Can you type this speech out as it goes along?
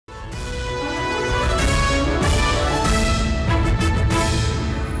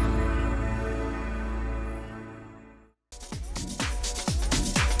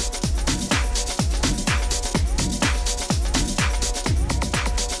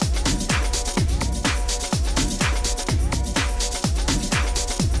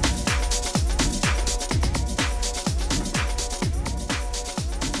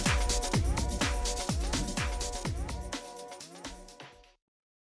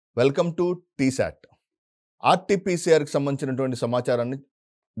Welcome to TSAT. RtPCRకి సంబంధించినటువంటి సమాచారాన్ని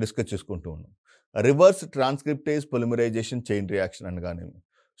discuss చేసుకుంటూ ఉన్నాం. Reverse transcriptase polymerization chain reaction అనగానేమి.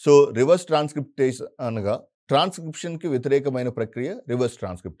 సో రివర్స్ ట్రాన్స్క్రిప్టేజ్ అనగా ట్రాన్స్క్రిప్షన్కి వ్యతిరేకమైన ప్రక్రియ రివర్స్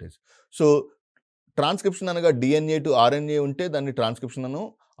ట్రాన్స్క్రిప్టేజ్. సో ట్రాన్స్క్రిప్షన్ అనగా DNA టు RNA ఉంటే దాన్ని transcription Anu,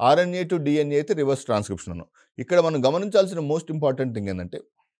 RNA to DNA అయితే రివర్స్ ట్రాన్స్క్రిప్షన్ అను. ఇక్కడ మనం గమనించాల్సిన మోస్ట్ ఇంపార్టెంట్ థింగ్ ఏంటంటే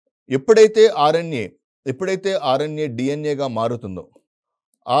ఎప్పుడైతే RNA DNAగా మారుతుందో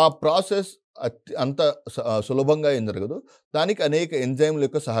ఆ ప్రాసెస్ అంత సులభంగా ఏం జరగదు. దానికి అనేక ఎంజైమ్ల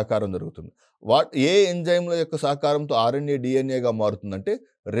యొక్క సహకారం జరుగుతుంది. ఏ ఎంజైమ్ల యొక్క సహకారంతో RNA DNAగా మారుతుందంటే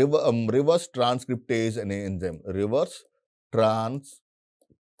రివర్స్ ట్రాన్స్క్రిప్టేజ్ అనే ఎంజైమ్. రివర్స్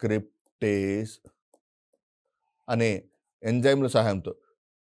ట్రాన్స్క్రిప్టేజ్ అనే ఎంజైమ్ల సహాయంతో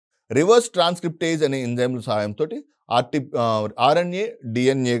RNA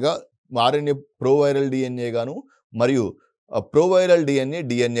DNAగా RNA ప్రోవైరల్ DNA గాను మరియు ప్రోవైరల్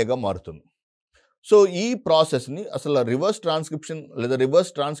DNAగా మారుతుంది. సో ఈ ప్రాసెస్ని అసలు రివర్స్ ట్రాన్స్క్రిప్షన్ లేదా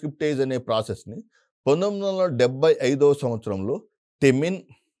రివర్స్ ట్రాన్స్క్రిప్టేజ్ అనే ప్రాసెస్ని 1975 సంవత్సరంలో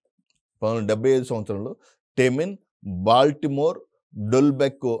టెమిన్, బాల్టిమోర్,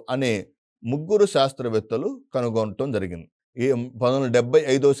 డొల్బెక్కో అనే ముగ్గురు శాస్త్రవేత్తలు కనుగొనటం జరిగింది. ఈ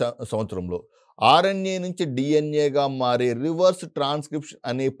 1975 సంవత్సరంలో RNA నుంచి DNAగా మారే రివర్స్ ట్రాన్స్క్రిప్షన్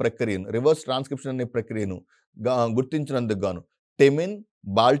అనే ప్రక్రియను గుర్తించినందుకు గాను టెమిన్,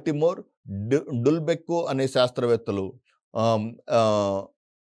 బాల్టిమోర్, డొల్బెక్కో అనే శాస్త్రవేత్తలు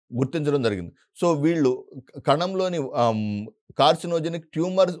గుర్తించడం జరిగింది. సో వీళ్ళు కణంలోని కార్సినోజెనిక్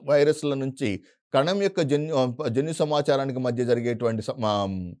ట్యూమర్ వైరస్ల నుంచి కణం యొక్క జన్యు సమాచారానికి మధ్య జరిగేటువంటి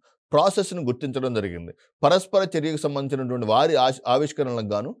ప్రాసెస్ను గుర్తించడం జరిగింది. పరస్పర చర్యకు సంబంధించినటువంటి వారి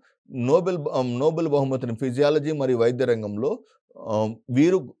ఆవిష్కరణలకు గాను నోబెల్ బహుమతిని ఫిజియాలజీ మరియు వైద్య రంగంలో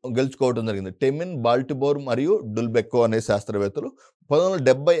వీరు గెలుచుకోవడం జరిగింది. టెమిన్, బాల్టిమోర్ మరియు డొల్బెక్కో అనే శాస్త్రవేత్తలు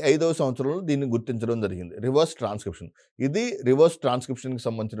 1975 సంవత్సరంలో దీన్ని గుర్తించడం జరిగింది. రివర్స్ ట్రాన్స్క్రిప్షన్, ఇది రివర్స్ ట్రాన్స్క్రిప్షన్కి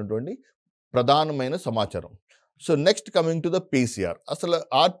సంబంధించినటువంటి ప్రధానమైన సమాచారం. So next coming to the PCR. అసలు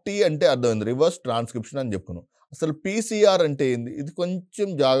RT అంటే అర్థమైంది, రివర్స్ ట్రాన్స్క్రిప్షన్ అని చెప్పుకున్నాం. అసలు PCR అంటే ఏంది? ఇది కొంచెం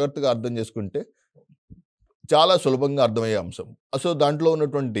జాగ్రత్తగా అర్థం చేసుకుంటే చాలా సులభంగా అర్థమయ్యే అంశం. సో దాంట్లో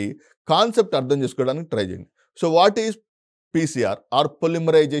ఉన్నటువంటి కాన్సెప్ట్ అర్థం చేసుకోవడానికి ట్రై చేయండి. So what is PCR are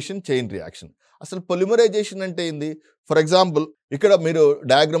polymerization chain reaction? అసలు పొలిమరైజేషన్ అంటే ఏంది? ఫర్ ఎగ్జాంపుల్ ఇక్కడ మీరు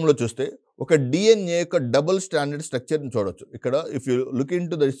డయాగ్రామ్లో చూస్తే ఒక DNA యొక్క డబుల్ స్టాండర్డ్ స్ట్రక్చర్ని చూడవచ్చు. ఇక్కడ if you look in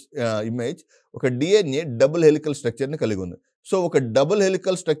to the image, ఒక DNA డబుల్ హెలికల్ స్ట్రక్చర్ని కలిగి ఉంది. సో ఒక డబుల్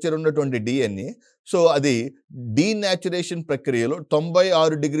హెలికల్ స్ట్రక్చర్ ఉన్నటువంటి DNA, సో అది డీనాచురేషన్ ప్రక్రియలో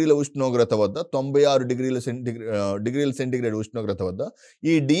 96 డిగ్రీల ఉష్ణోగ్రత వద్ద 96 డిగ్రీల సెంటిగ్రేడ్ ఉష్ణోగ్రత వద్ద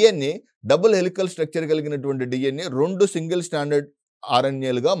ఈ DNA డబుల్ హెలికల్ స్ట్రక్చర్ కలిగినటువంటి DNA 2 సింగిల్ స్టాండర్డ్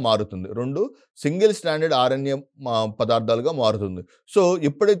RNAలుగా మారుతుంది. 2 సింగిల్ స్టాండర్డ్ RNA పదార్థాలుగా మారుతుంది. సో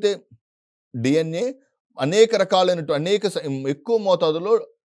ఎప్పుడైతే DNA ఎక్కువ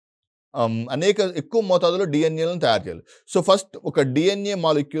మోతాదులో DNAలను తయారు చేయాలి. సో ఫస్ట్ ఒక DNA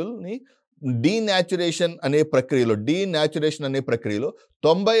మాలిక్యూల్ని డీనాచురేషన్ అనే ప్రక్రియలో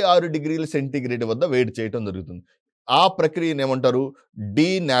 96 డిగ్రీల సెంటిగ్రేడ్ వద్ద వేడి చేయటం జరుగుతుంది. ఆ ప్రక్రియను ఏమంటారు?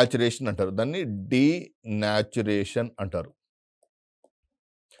 డీనాచురేషన్ అంటారు. దాన్ని డీనాచురేషన్ అంటారు.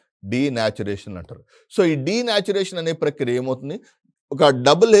 సో ఈ డీనాచురేషన్ అనే ప్రక్రియ ఏమవుతుంది? ఒక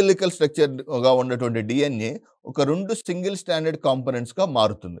డబుల్ హెలికల్ స్ట్రక్చర్గా ఉన్నటువంటి DNA ఒక 2 సింగిల్ స్టాండర్డ్ కాంపోనెంట్స్గా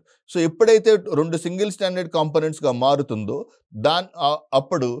మారుతుంది. సో ఎప్పుడైతే 2 సింగిల్ స్టాండర్డ్ కాంపోనెంట్స్గా మారుతుందో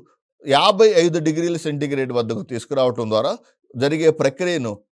అప్పుడు 55 డిగ్రీల సెంటిగ్రేడ్ వద్దకు తీసుకురావటం ద్వారా జరిగే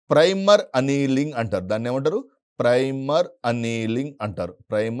ప్రక్రియను ప్రైమర్ అనీలింగ్ అంటారు. దాన్ని ఏమంటారు? ప్రైమర్ అనీలింగ్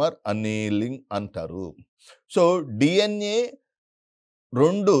అంటారు. So DNA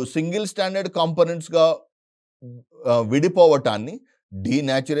 2 single standard కాంపోనెంట్స్గా విడిపోవటాన్ని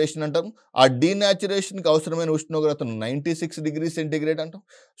denaturation అంటాం. ఆ డీనాచురేషన్కి అవసరమైన ఉష్ణోగ్రతను 96 డిగ్రీ సెంటిగ్రేడ్ అంటాం.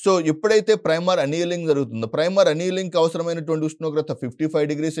 సో ఎప్పుడైతే ప్రైమర్ అనీలింగ్ జరుగుతుందో, ప్రైమర్ అనీలింగ్కి అవసరమైనటువంటి ఉష్ణోగ్రత 55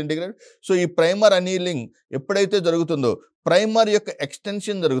 డిగ్రీ సెంటిగ్రేడ్. సో ఈ ప్రైమర్ అనీలింగ్ ఎప్పుడైతే జరుగుతుందో ప్రైమర్ యొక్క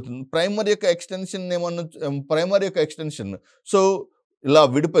ఎక్స్టెన్షన్ జరుగుతుంది. ప్రైమర్ యొక్క ఎక్స్టెన్షన్ సో ఇలా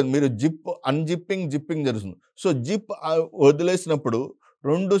విడిపోయింది. మీరు జిప్పింగ్ జరుగుతుంది. సో జిప్ వదిలేసినప్పుడు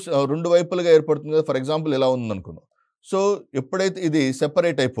రెండు వైపులుగా ఏర్పడుతుంది కదా. ఫర్ ఎగ్జాంపుల్ ఇలా ఉందనుకుందాం. సో ఎప్పుడైతే ఇది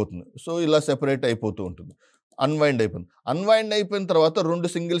సెపరేట్ అయిపోతుంది, సో ఇలా సెపరేట్ అయిపోతూ ఉంటుంది, అన్వైండ్ అయిపోయిన తర్వాత 2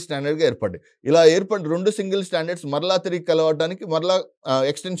 సింగిల్ స్టాండర్డ్గా ఏర్పడ్డాయి. ఇలా 2 సింగిల్ స్టాండర్డ్స్ మరలా తిరిగి కలవడానికి మరలా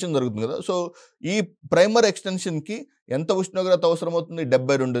ఎక్స్టెన్షన్ జరుగుతుంది కదా. సో ఈ ప్రైమర్ ఎక్స్టెన్షన్కి ఎంత ఉష్ణోగ్రత అవసరమవుతుంది?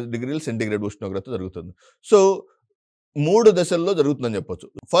 72 డిగ్రీల సెంటిగ్రేడ్ ఉష్ణోగ్రత జరుగుతుంది. సో 3 దశల్లో జరుగుతుందని చెప్పొచ్చు.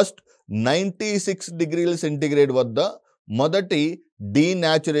 ఫస్ట్ 96 డిగ్రీల సెంటిగ్రేడ్ వద్ద మొదటి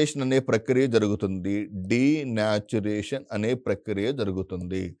డీనాచురేషన్ అనే ప్రక్రియ జరుగుతుంది. డీనాచురేషన్ అనే ప్రక్రియ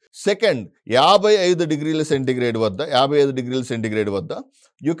జరుగుతుంది. సెకండ్ 55 డిగ్రీల సెంటిగ్రేడ్ వద్ద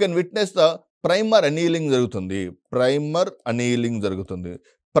you can witness the primer అనీలింగ్ జరుగుతుంది.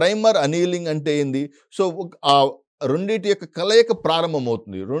 ప్రైమర్ అనీలింగ్ అంటే ఏంది? సో ఆ రెండిటి యొక్క కలయిక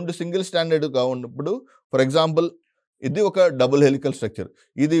ప్రారంభమవుతుంది. 2 సింగిల్ స్టాండర్డ్గా ఉన్నప్పుడు, ఫర్ ఎగ్జాంపుల్ ఇది ఒక డబుల్ హెలికల్ స్ట్రక్చర్,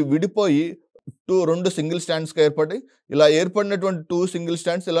 ఇది విడిపోయి 2 సింగిల్ స్టాండ్స్గా ఏర్పడి ఇలా ఏర్పడినటువంటి 2 సింగిల్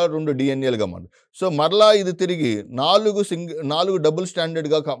స్టాండ్స్ ఇలా 2 డిఎన్ఏలుగా మారి, సో మరలా ఇది తిరిగి 4 డబుల్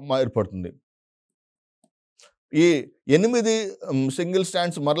స్టాండర్డ్గా ఏర్పడుతుంది. ఈ 8 సింగిల్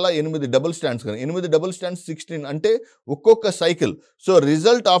స్టాండ్స్ మరలా 8 డబుల్ స్టాండ్స్, కానీ 8 డబుల్ స్టాండ్స్ 16 అంటే ఒక్కొక్క cycle. So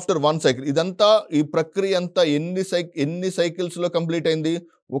result after 1 cycle. ఇదంతా ఈ ప్రక్రియ అంతా ఎన్ని సైకిల్స్లో కంప్లీట్ అయింది?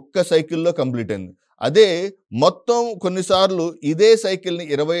 ఒక్క సైకిల్లో కంప్లీట్ అయింది. అదే మొత్తం కొన్నిసార్లు ఇదే సైకిల్ని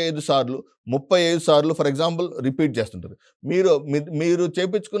 25 సార్లు 35 సార్లు ఫర్ ఎగ్జాంపుల్ రిపీట్ చేస్తుంటారు. మీరు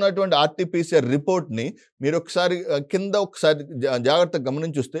చేపించుకున్నటువంటి ఆర్టీపీసీఆర్ రిపోర్ట్ని మీరు ఒకసారి కింద ఒకసారి జాగ్రత్తగా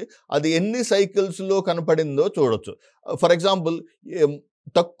గమనించి చూస్తే అది ఎన్ని సైకిల్స్లో కనపడిందో చూడొచ్చు. ఫర్ ఎగ్జాంపుల్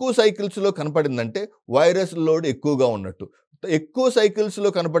తక్కువ సైకిల్స్లో కనపడిందంటే వైరస్ లోడ్ ఎక్కువగా ఉన్నట్టు, ఎక్కువ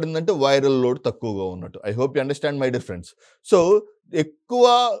సైకిల్స్లో కనపడిందంటే వైరల్ లోడ్ తక్కువగా ఉన్నట్టు. I hope you understand my dear friends. So ఎక్కువ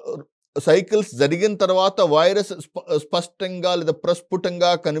సైకిల్స్ జరిగిన తర్వాత వైరస్ స్పష్టంగా లేదా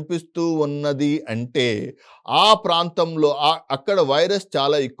ప్రస్ఫుటంగా కనిపిస్తూ ఉన్నది అంటే ఆ ప్రాంతంలో అక్కడ వైరస్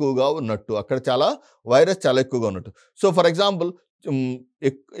చాలా ఎక్కువగా ఉన్నట్టు, సో ఫర్ ఎగ్జాంపుల్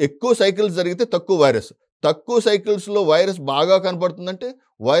ఎక్కువ సైకిల్స్ జరిగితే తక్కువ సైకిల్స్లో వైరస్ బాగా కనపడుతుందంటే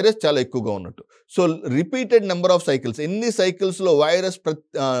వైరస్ చాలా ఎక్కువగా ఉన్నట్టు. So repeated number of cycles, ఎన్ని సైకిల్స్లో వైరస్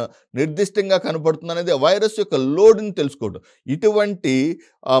నిర్దిష్టంగా కనపడుతుంది అనేది వైరస్ యొక్క లోడ్ని తెలుసుకోవడం. ఇటువంటి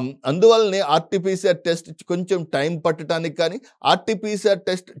అందువల్లనే ఆర్టీపీసీఆర్ టెస్ట్ కొంచెం టైం పట్టడానికి కానీ, ఆర్టీపీసీఆర్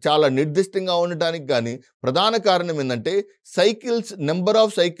టెస్ట్ చాలా నిర్దిష్టంగా ఉండటానికి కానీ ప్రధాన కారణం ఏంటంటే number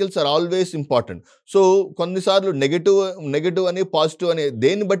of cycles are always important. So కొన్నిసార్లు నెగటివ్ అని పాజిటివ్ అని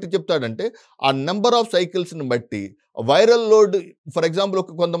దేన్ని బట్టి చెప్తాడంటే ఆ నెంబర్ ఆఫ్ సైకిల్స్ని బట్టి. వైరల్ లోడ్ ఫర్ ఎగ్జాంపుల్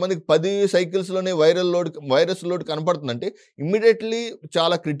కొంతమందికి 10 సైకిల్స్లోనే వైరస్ లోడ్ కనపడుతుందంటే ఇమ్మీడియట్లీ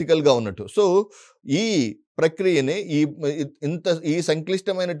చాలా క్రిటికల్గా ఉన్నట్టు. సో ఈ ప్రక్రియని ఈ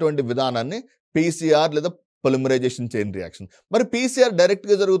సంక్లిష్టమైనటువంటి విధానాన్ని పీసీఆర్ లేదా పొలిమరైజేషన్ చైన్ రియాక్షన్. మరి పీసీఆర్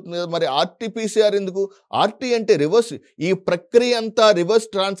డైరెక్ట్గా జరుగుతుంది కదా, మరి ఆర్టీపీసీఆర్ ఎందుకు? ఆర్టీ అంటే రివర్స్, ఈ ప్రక్రియ అంతా రివర్స్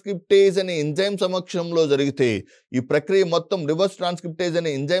ట్రాన్స్క్రిప్టేజ్ అనే ఎంజైమ్ సమక్షంలో జరిగితే, ఈ ప్రక్రియ మొత్తం రివర్స్ ట్రాన్స్క్రిప్టేజ్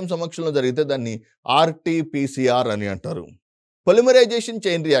అనే ఎంజైమ్ సమక్షంలో జరిగితే దాన్ని ఆర్టీపీసీఆర్ అని అంటారు. పొలిమరైజేషన్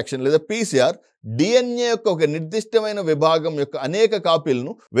చైన్ రియాక్షన్ లేదా పీసీఆర్ డిఎన్ఏ యొక్క ఒక నిర్దిష్టమైన విభాగం యొక్క అనేక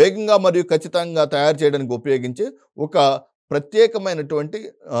కాపీలను వేగంగా మరియు ఖచ్చితంగా తయారు చేయడానికి ఉపయోగించే ఒక ప్రత్యేకమైనటువంటి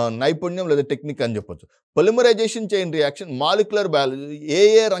నైపుణ్యం లేదా టెక్నిక్ అని చెప్పొచ్చు. Polymerization chain reaction molecular biology ఏ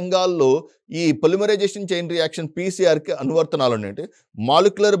రంగాల్లో ఈ పొలిమరైజేషన్ చైన్ రియాక్షన్ పీసీఆర్కి అనువర్తనాలు ఉన్నాయంటే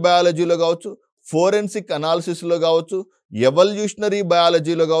మాలిక్యులర్ బయాలజీలో కావచ్చు, ఫోరెన్సిక్ అనాలిసిస్లో కావచ్చు, ఎవల్యూషనరీ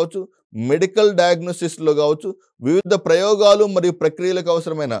బయాలజీలో కావచ్చు, మెడికల్ డయాగ్నోసిస్లో కావచ్చు, వివిధ ప్రయోగాలు మరియు ప్రక్రియలకు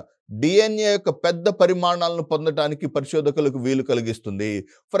అవసరమైన డిఎన్ఏ యొక్క పెద్ద పరిమాణాలను పొందడానికి పరిశోధకులకు వీలు కలిగిస్తుంది.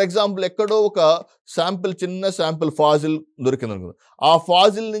 ఫర్ ఎగ్జాంపుల్ ఎక్కడో ఒక చిన్న శాంపిల్ ఫాజిల్ దొరికిందనుకుందాం, ఆ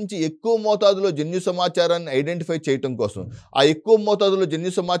ఫాజిల్ నుంచి ఎక్కువ మోతాదులో జన్యు సమాచారాన్ని ఐడెంటిఫై చేయటం కోసం, ఆ ఎక్కువ మోతాదులో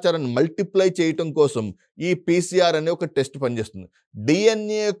జన్యు సమాచారాన్ని మల్టిప్లై చేయటం కోసం ఈ పీసీఆర్ అనే ఒక టెస్ట్ పనిచేస్తుంది.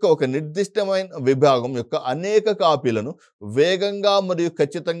 డిఎన్ఏ యొక్క ఒక నిర్దిష్టమైన విభాగం యొక్క అనేక కాపీలను వేగంగా మరియు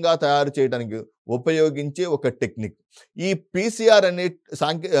ఖచ్చితంగా తయారు చేయడానికి ఉపయోగించే ఒక టెక్నిక్. ఈ పీసీఆర్ అనే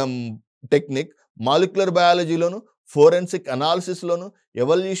టెక్నిక్ మాలిక్యులర్ బయాలజీలోను, ఫోరెన్సిక్ అనాలిసిస్లోను,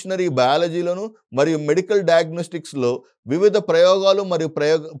 ఎవల్యూషనరీ బయాలజీలోను మరియు మెడికల్ డయాగ్నోస్టిక్స్లో వివిధ ప్రయోగాలు మరియు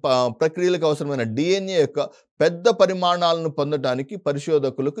ప్రక్రియలకు అవసరమైన డిఎన్ఏ యొక్క పెద్ద పరిమాణాలను పొందడానికి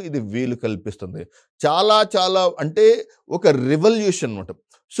పరిశోధకులకు ఇది వీలు కల్పిస్తుంది. చాలా అంటే ఒక రివల్యూషన్ అన్నమాట.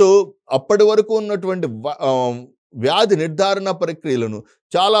 సో అప్పటి వరకు ఉన్నటువంటి వ్యాధి నిర్ధారణ ప్రక్రియలను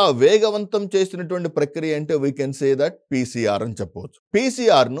చాలా వేగవంతం చేసినటువంటి ప్రక్రియ అంటే we can say that PCR అని చెప్పవచ్చు.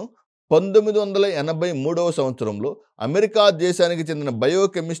 పీసీఆర్ను 1983వ సంవత్సరంలో అమెరికా దేశానికి చెందిన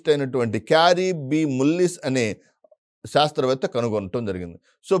బయోకెమిస్ట్ అయినటువంటి క్యారీ బి ముల్లిస్ అనే శాస్త్రవేత్త కనుగొనటం జరిగింది.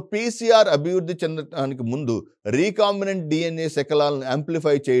 సో పీసీఆర్ అభివృద్ధి చెందడానికి ముందు రీకాంబినెంట్ డిఎన్ఏ శకలాలను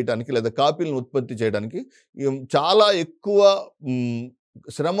యాంప్లిఫై చేయడానికి లేదా కాపీలను ఉత్పత్తి చేయడానికి చాలా ఎక్కువ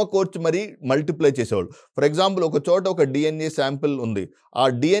శ్రమ కోర్చి మరీ మల్టిప్లై చేసేవాళ్ళు. ఫర్ ఎగ్జాంపుల్ ఒక చోట ఒక డిఎన్ఏ శాంపిల్ ఉంది, ఆ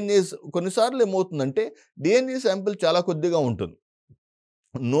డిఎన్ఏ కొన్నిసార్లు ఏమవుతుందంటే డిఎన్ఏ శాంపిల్ చాలా కొద్దిగా ఉంటుంది.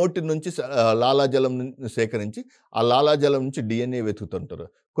 నోటి నుంచి లాలాజలం సేకరించి ఆ లాలాజలం నుంచి డిఎన్ఏ వెతుకుతుంటారు.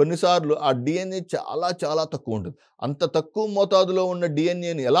 కొన్నిసార్లు ఆ డిఎన్ఏ చాలా చాలా తక్కువ ఉంటుంది. అంత తక్కువ మోతాదులో ఉన్న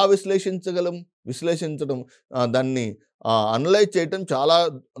డిఎన్ఏని ఎలా విశ్లేషించడం దాన్ని అనలైజ్ చేయటం చాలా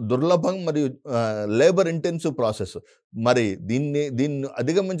దుర్లభం మరియు లేబర్ ఇంటెన్సివ్ ప్రాసెస్. మరి దీన్ని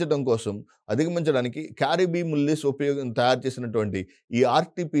అధిగమించడానికి 𝗂𝗽𝗍 తయారు చేసినటువంటి ఈ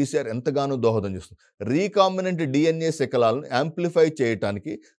RT-PCR ఎంతగానో దోహదం చేస్తుంది. రీకాంబినెంట్ డిఎన్ఏ శకలాలను యాంప్లిఫై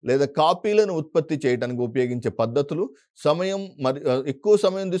చేయటానికి లేదా కాపీలను ఉత్పత్తి చేయడానికి ఉపయోగించే పద్ధతులు ఎక్కువ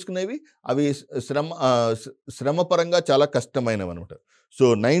సమయం తీసుకునేవి, అవి శ్రమపరంగా చాలా కష్టమైనవి అనమాట. సో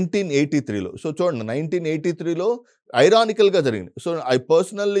 1983లో చూడండి 1983లో ఐరానికల్గా జరిగింది. సో ఐ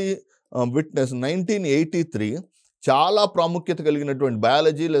పర్సనల్లీ విట్నెస్ 1983 చాలా ప్రాముఖ్యత కలిగినటువంటి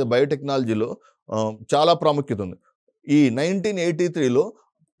బయాలజీ లేదా బయోటెక్నాలజీలో చాలా ప్రాముఖ్యత ఉంది. ఈ 1983లో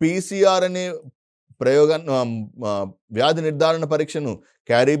PCR అనే వ్యాధి నిర్ధారణ పరీక్షను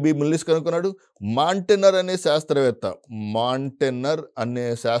𝗂𝗽𝗍 కనుక్కున్నాడు. మాంటెనర్ అనే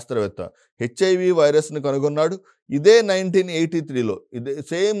శాస్త్రవేత్త HIV వైరస్ను కనుగొన్నాడు. ఇదే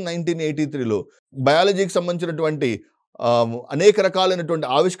 1983లో బయాలజీకి సంబంధించినటువంటి అనేక రకాలైనటువంటి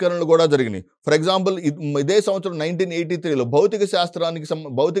ఆవిష్కరణలు కూడా జరిగినాయి. ఫర్ ఎగ్జాంపుల్ ఇదే సంవత్సరం 1983లో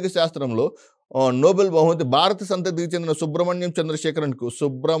భౌతిక శాస్త్రంలో నోబెల్ బహుమతి భారత సంతతికి చెందిన సుబ్రహ్మణ్యం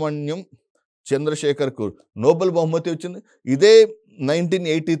చంద్రశేఖర్కు నోబెల్ బహుమతి వచ్చింది. ఇదే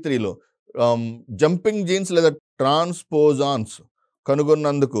 1983లో జంపింగ్ జీన్స్ లేదా ట్రాన్స్పోజాన్స్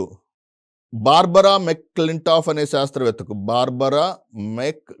కనుగొన్నందుకు బార్బరా మెక్క్లింటాఫ్ అనే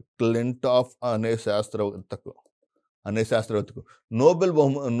శాస్త్రవేత్తకు నోబెల్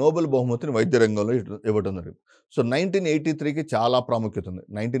బహుమతిని వైద్య రంగంలో ఇవ్వడం జరిగింది. సో 1983కి చాలా ప్రాముఖ్యత ఉంది.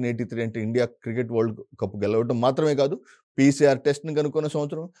 1983 అంటే ఇండియా క్రికెట్ వరల్డ్ కప్ గెలవడం మాత్రమే కాదు, PCR టెస్ట్ని కనుక్కున్న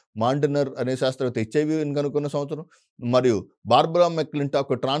సంవత్సరం, మాంటెనర్ అనే శాస్త్రవేత్త HIVని కనుక్కున్న సంవత్సరం, మరియు బార్బరా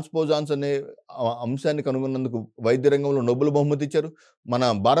మెక్క్లింటాఫ్ ట్రాన్స్పోజాన్స్ అనే అంశాన్ని కనుగొన్నందుకు వైద్య రంగంలో నోబెల్ బహుమతి ఇచ్చారు.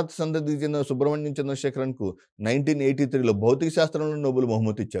 మన భారత సంతతికి చెందిన సుబ్రహ్మణ్యం చంద్రశేఖరన్కు 1983లో భౌతిక శాస్త్రంలో నోబెల్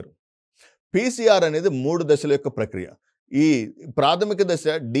బహుమతి ఇచ్చారు. PCR అనేది 3 దశల యొక్క ప్రక్రియ. ఈ ప్రాథమిక దశ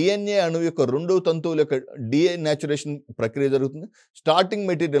DNA అణువు యొక్క 2 తంతువుల యొక్క డీనేచురేషన్ ప్రక్రియ జరుగుతుంది. స్టార్టింగ్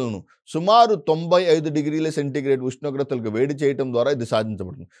మెటీరియల్ను సుమారు 95 డిగ్రీల సెంటీగ్రేడ్ ఉష్ణోగ్రతలకు వేడి చేయడం ద్వారా ఇది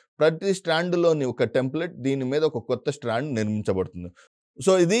సాధించబడుతుంది. ప్రతి స్ట్రాండ్లోని ఒక టెంప్లెట్, దీని మీద ఒక కొత్త స్ట్రాండ్ నిర్మించబడుతుంది.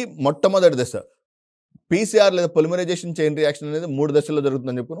 సో ఇది మొట్టమొదటి దశ. PCR లేదా పొలిమరైజేషన్ చైన్ రియాక్షన్ అనేది 3 దశల్లో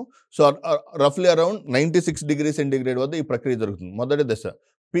జరుగుతుందని చెప్పుకున్నాం. సో రఫ్లీ అరౌండ్ 96 డిగ్రీ సెంటీగ్రేడ్ వద్ద ఈ ప్రక్రియ జరుగుతుంది. మొదటి దశ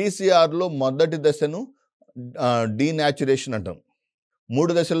PCRలో మొదటి దశను డీనేచురేషన్ అంటాం.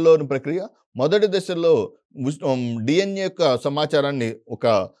 3 దశల్లోని ప్రక్రియ. మొదటి దశలో DNA యొక్క సమాచారాన్ని ఒక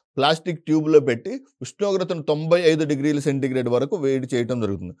ప్లాస్టిక్ ట్యూబ్లో పెట్టి ఉష్ణోగ్రతను 95 డిగ్రీల సెంటీగ్రేడ్ వరకు వేడి చేయడం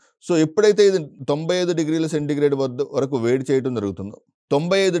జరుగుతుంది. సో ఎప్పుడైతే ఇది 95 డిగ్రీల సెంటీగ్రేడ్ వరకు వేడి చేయడం జరుగుతుందో,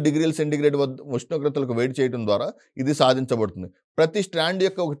 95 డిగ్రీల సెంటీగ్రేడ్ ఉష్ణోగ్రతలకు వేడి చేయడం ద్వారా ఇది సాధించబడుతుంది. ప్రతి స్ట్రాండ్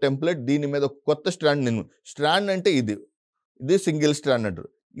యొక్క ఒక టెంప్లెట్, దీని మీద ఒక కొత్త స్ట్రాండ్ అంటే ఇది సింగిల్ స్ట్రాండ్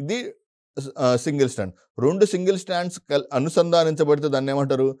అంటారు. ఇది సింగిల్ స్ట్రాండ్. 2 సింగిల్ స్ట్రాండ్స్ అనుసంధానించబడితే దాన్ని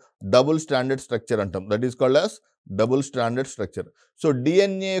ఏమంటారు? డబుల్ స్ట్రాండెడ్ స్ట్రక్చర్ అంటాం. That is called as double stranded structure. So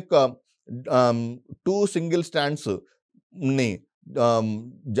DNA యొక్క 2 సింగిల్ స్ట్రాండ్స్ని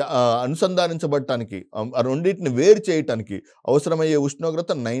అనుసంధానించబడటానికి, రెండింటిని వేరు చేయటానికి అవసరమయ్యే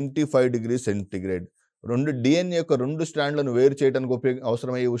ఉష్ణోగ్రత 95 డిగ్రీ సెంటీగ్రేడ్. DNA యొక్క 2 స్ట్రాండ్లను వేరు చేయడానికి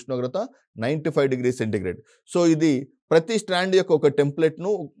అవసరమయ్యే ఉష్ణోగ్రత 95 డిగ్రీ సెంటీగ్రేడ్. సో ఇది ప్రతి స్ట్రాండ్ యొక్క ఒక టెంప్లెట్ను,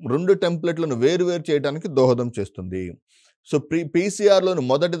 2 టెంప్లెట్లను వేరు చేయడానికి దోహదం చేస్తుంది. సో PCRలోని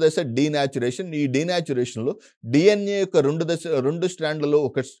మొదటి దశ డీనేచురేషన్. ఈ డీనేచురేషన్లో DNA యొక్క 2 స్ట్రాండ్లలో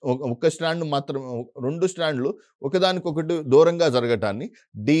ఒక స్ట్రాండ్ మాత్రం, 2 స్ట్రాండ్లు ఒకదానికొకటి దూరంగా జరగటాన్ని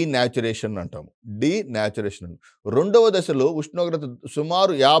డీనేచురేషన్ అంటాము. డీనేచురేషన్. రెండవ దశలో ఉష్ణోగ్రత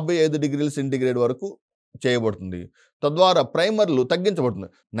సుమారు 55 డిగ్రీల సెంటీగ్రేడ్ వరకు చేయబడుతుంది. తద్వారా ప్రైమర్లు తగ్గించబడుతుంది.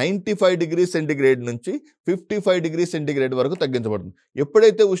 95 డిగ్రీ సెంటీగ్రేడ్ నుంచి 55 డిగ్రీ సెంటీగ్రేడ్ వరకు తగ్గించబడుతుంది.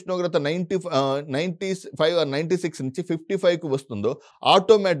 ఎప్పుడైతే ఉష్ణోగ్రత 96 నుంచి 55కి వస్తుందో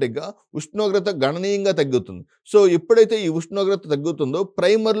ఆటోమేటిక్గా ఉష్ణోగ్రత గణనీయంగా తగ్గుతుంది. సో ఎప్పుడైతే ఈ ఉష్ణోగ్రత తగ్గుతుందో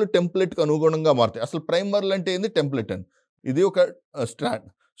ప్రైమర్లు టెంప్లెట్కి అనుగుణంగా మారుతాయి. అసలు ప్రైమర్లు అంటే ఏంది? టెంప్లెట్ అని. ఇది ఒక స్ట్రాండ్.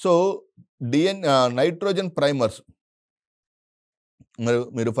 So nitrogen primers.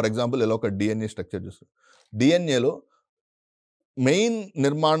 మీరు ఫర్ ఎగ్జాంపుల్ ఇలా ఒక DNA స్ట్రక్చర్ చూస్తారు. DNAలో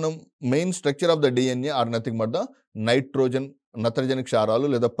main structure of the DNA are nothing but the నత్రజని క్షారాలు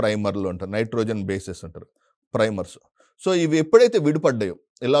లేదా ప్రైమర్లు అంటారు. నైట్రోజన్ బేసెస్ అంటారు, ప్రైమర్స్. సో ఇవి ఎప్పుడైతే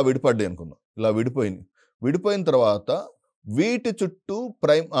ఇలా విడిపడ్డాయి అనుకుందాం, ఇలా విడిపోయిన తర్వాత వీటి చుట్టూ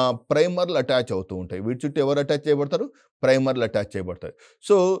ప్రైమర్లు అటాచ్ అవుతూ ఉంటాయి. వీటి చుట్టూ ఎవరు అటాచ్ చేయబడతారు? ప్రైమర్లు అటాచ్ చేయబడతాయి.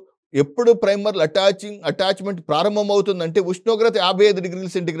 సో ఎప్పుడు ప్రైమర్లు అటాచ్మెంట్ ప్రారంభమవుతుందంటే ఉష్ణోగ్రత 55 డిగ్రీల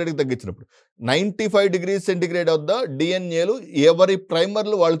సెంటీగ్రేడ్కి తగ్గించినప్పుడు. 95 డిగ్రీల సెంటీగ్రేడ్ వద్ద డిఎన్ఏలు ఎవరి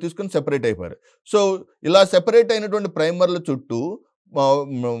ప్రైమర్లు వాళ్ళు తీసుకొని సెపరేట్ అయిపోయారు. సో ఇలా సెపరేట్ అయినటువంటి ప్రైమర్ల చుట్టూ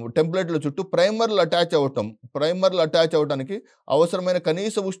టెంప్లెట్ల చుట్టూ ప్రైమర్లు అటాచ్ అవ్వడానికి అవసరమైన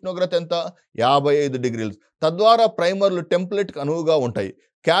కనీస ఉష్ణోగ్రత ఎంత? 55 డిగ్రీలు. తద్వారా ప్రైమర్లు టెంప్లెట్కి అనువుగా ఉంటాయి.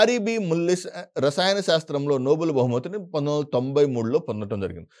 𝗂𝗵𝗺𝗍 రసాయన శాస్త్రంలో నోబెల్ బహుమతిని 1993లో పొందడం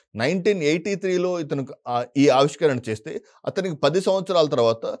జరిగింది. 1983లో ఇతను ఈ ఆవిష్కరణ చేస్తే అతనికి 10 సంవత్సరాల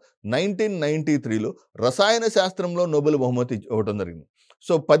తర్వాత 1993లో రసాయన శాస్త్రంలో నోబెల్ బహుమతి ఇవ్వడం జరిగింది.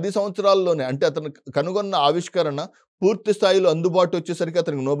 సో 10 సంవత్సరాల్లోనే, అంటే అతను కనుగొన్న ఆవిష్కరణ పూర్తి స్థాయిలో అందుబాటు వచ్చేసరికి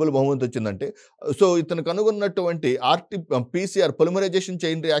అతనికి నోబెల్ బహుమతి వచ్చిందంటే, సో ఇతను కనుగొన్నటువంటి ర్టీపీసీఆర్ పొలిమరైజేషన్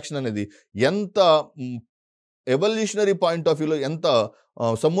చైన్ రియాక్షన్ అనేది ఎంత ఎవల్యూషనరీ పాయింట్ ఆఫ్ వ్యూలో ఎంత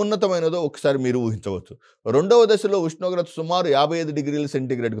సమున్నతమైనదో ఒకసారి మీరు ఊహించవచ్చు. రెండవ దశలో ఉష్ణోగ్రత సుమారు 55 డిగ్రీల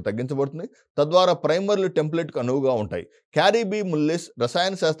సెంటీగ్రేడ్కు తగ్గించబడుతుంది. తద్వారా ప్రైమర్లు టెంప్లెట్కు అనువుగా ఉంటాయి. 𝗂𝗵𝗺𝗍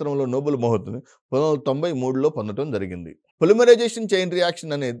రసాయన శాస్త్రంలో నోబెల్ బహుమతిని 1993లో పొందడం జరిగింది. పొలిమరైజేషన్ చైన్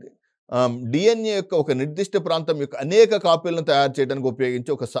రియాక్షన్ అనేది డిఎన్ఏ యొక్క ఒక నిర్దిష్ట ప్రాంతం యొక్క అనేక కాపీలను తయారు చేయడానికి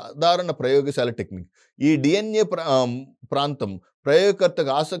ఉపయోగించే ఒక సాధారణ ప్రయోగశాల టెక్నిక్. ఈ డిఎన్ఏ ప్రాంతం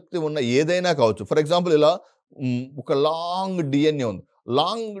ప్రయోగకర్తకు ఆసక్తి ఉన్న ఏదైనా కావచ్చు. ఫర్ ఎగ్జాంపుల్ ఇలా ఒక లాంగ్ డిఎన్ఏ ఉంది.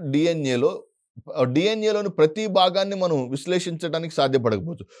 లాంగ్ డిఎన్ఏలోని ప్రతి భాగాన్ని మనం విశ్లేషించడానికి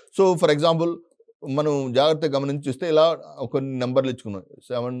సాధ్యపడకపోవచ్చు. సో ఫర్ ఎగ్జాంపుల్ మనం జాగ్రత్తగా గమనించి చూస్తే ఇలా కొన్ని నెంబర్లు ఇచ్చుకున్నాం,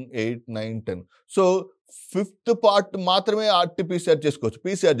 7, 8, 9, 10. సో 5th పార్ట్ మాత్రమే పీసీఆర్ చేసుకోవచ్చు.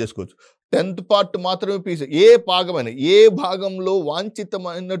 10th పార్ట్ మాత్రమే పీసీఆర్. ఏ భాగంలో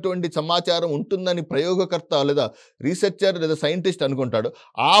వాంఛితమైనటువంటి సమాచారం ఉంటుందని ప్రయోగకర్త లేదా రీసెర్చర్ లేదా సైంటిస్ట్ అనుకుంటాడు,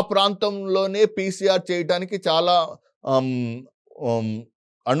 ఆ ప్రాంతంలోనే పీసీఆర్ చేయడానికి చాలా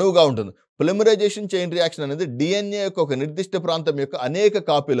అనువుగా ఉంటుంది. పొలిమరైజేషన్ చైన్ రియాక్షన్ అనేది డిఎన్ఏ యొక్క ఒక నిర్దిష్ట ప్రాంతం యొక్క అనేక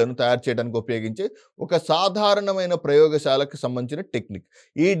కాపీలను తయారు చేయడానికి ఉపయోగించే ఒక సాధారణమైన ప్రయోగశాలకు సంబంధించిన టెక్నిక్.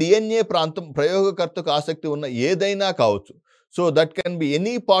 ఈ డిఎన్ఏ ప్రాంతం ప్రయోగకర్తకు ఆసక్తి ఉన్న ఏదైనా కావచ్చు. So that can be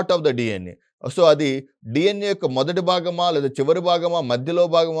any part of the DNA. So అది డిఎన్ఏ యొక్క మొదటి భాగమా లేదా చివరి భాగమా మధ్యలో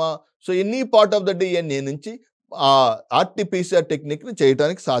భాగమా, so any part of the DNA నుంచి ఆర్టీపీసీఆర్ టెక్నిక్ని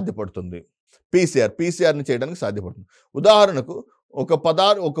చేయడానికి సాధ్యపడుతుంది. పీసీఆర్ని చేయడానికి సాధ్యపడుతుంది. ఉదాహరణకు ఒక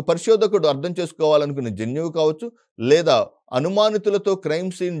పరిశోధకుడు అర్థం చేసుకోవాలనుకునే జన్యువు కావచ్చు, లేదా అనుమానితులతో క్రైమ్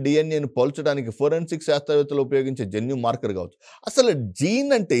సీన్ డిఎన్ఏను పోల్చడానికి ఫోరెన్సిక్ శాస్త్రవేత్తలు ఉపయోగించే జన్యు మార్కర్ కావచ్చు. అసలు జీన్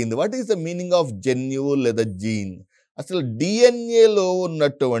అంటే ఏంది? What is the meaning of జన్యువు లేదా జీన్? అసలు డిఎన్ఏలో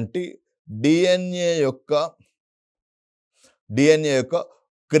ఉన్నటువంటి డిఎన్ఏ యొక్క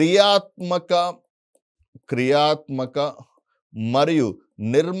క్రియాత్మక మరియు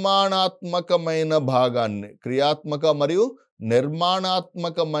నిర్మాణాత్మకమైన భాగాన్ని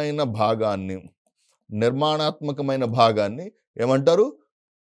ఏమంటారు?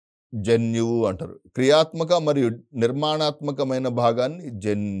 జన్యువు అంటారు. క్రియాత్మక మరియు నిర్మాణాత్మకమైన భాగాన్ని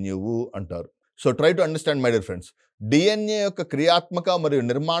జన్యువు అంటారు. So try to understand my dear friends. DNA యొక్క క్రియాత్మక మరియు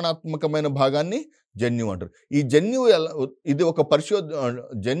నిర్మాణాత్మకమైన భాగాన్ని జన్యువు అంటారు. ఈ జన్యువు ఒక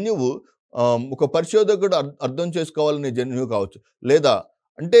పరిశోధకుడు అర్థం చేసుకోవాలనే జన్యువు కావచ్చు, లేదా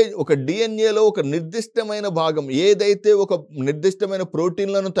అంటే ఒక డిఎన్ఏలో ఒక నిర్దిష్టమైన భాగం ఏదైతే ఒక నిర్దిష్టమైన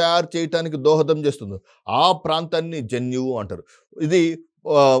ప్రోటీన్లను తయారు చేయడానికి దోహదం చేస్తుందో ఆ ప్రాంతాన్ని జన్యువు అంటారు. ఇది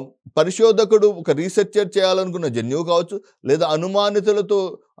పరిశోధకుడు ఒక రీసెర్చర్ చేయాలనుకున్న జన్యువు కావచ్చు, లేదా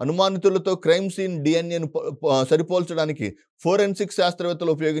అనుమానితులతో క్రైమ్ సీన్ డిఎన్ఏను సరిపోల్చడానికి ఫోరెన్సిక్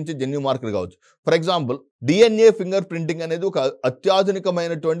శాస్త్రవేత్తలు ఉపయోగించే జన్యు మార్కర్ కావచ్చు. For example DNA finger printing అనేది ఒక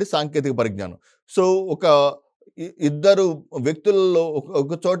అత్యాధునికమైనటువంటి సాంకేతిక పరిజ్ఞానం. సో ఒక ఇద్దరు వ్యక్తులలో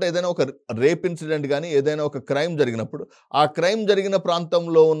ఒక చోట ఏదైనా ఒక రేప్ ఇన్సిడెంట్ కానీ ఏదైనా ఒక క్రైమ్ జరిగినప్పుడు ఆ క్రైమ్ జరిగిన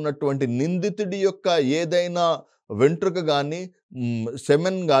ప్రాంతంలో ఉన్నటువంటి నిందితుడి యొక్క ఏదైనా వెంట్రుక కానీ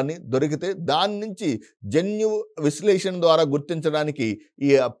సెమెన్ కానీ దొరికితే దాని నుంచి జన్యు విశ్లేషణ ద్వారా గుర్తించడానికి ఈ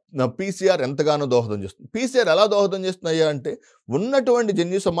పీసీఆర్ ఎంతగానో దోహదం చేస్తుంది. పీసీఆర్ ఎలా దోహదం చేస్తున్నాయా అంటే ఉన్నటువంటి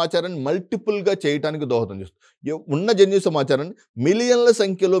జన్యు సమాచారాన్ని మల్టిపుల్గా చేయడానికి దోహదం చేస్తుంది. ఉన్న జన్యు సమాచారాన్ని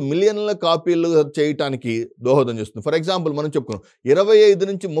మిలియన్ల కాపీలు చేయటానికి దోహదం చేస్తుంది. ఫర్ ఎగ్జాంపుల్ మనం చెప్పుకున్నాం 25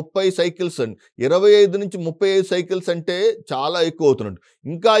 నుంచి 30 సైకిల్స్ అండి. 25 నుంచి 35 సైకిల్స్ అంటే చాలా ఎక్కువ అవుతున్నట్టు.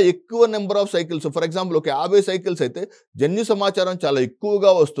 ఇంకా ఎక్కువ number of cycles, for example ఒక 50 సైకిల్స్ అయితే జన్యు సమాచారం చాలా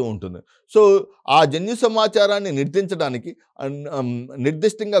ఎక్కువగా వస్తూ ఉంటుంది. సో ఆ జన్యు సమాచారాన్ని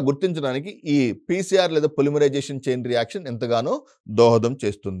నిర్దిష్టంగా గుర్తించడానికి ఈ పీసీఆర్ లేదా పొలిమరైజేషన్ చైన్ రియాక్షన్ ఎంతగానో దోహదం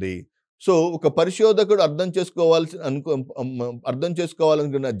చేస్తుంది. సో ఒక పరిశోధకుడు అర్థం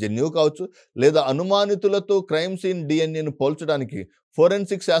చేసుకోవాలనుకున్న జన్యువు కావచ్చు, లేదా అనుమానితులతో క్రైమ్ సీన్ డిఎన్ఏను పోల్చడానికి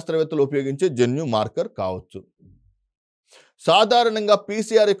ఫోరెన్సిక్ శాస్త్రవేత్తలు ఉపయోగించే జన్యు మార్కర్ కావచ్చు. సాధారణంగా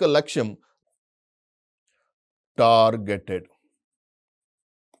పీసీఆర్ యొక్క లక్ష్యం టార్గెటెడ్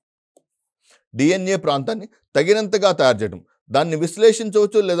డిఎన్ఏ ప్రాంతాన్ని తగినంతగా తయారు చేయడం. దాన్ని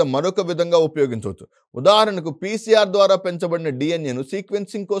విశ్లేషించవచ్చు లేదా మరొక విధంగా ఉపయోగించవచ్చు. ఉదాహరణకు పీసీఆర్ ద్వారా పెంచబడిన డిఎన్ఏను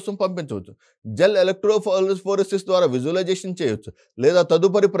సీక్వెన్సింగ్ కోసం పంపించవచ్చు. జెల్ ఎలక్ట్రోఫోరెసిస్ ద్వారా విజువలైజేషన్ చేయవచ్చు లేదా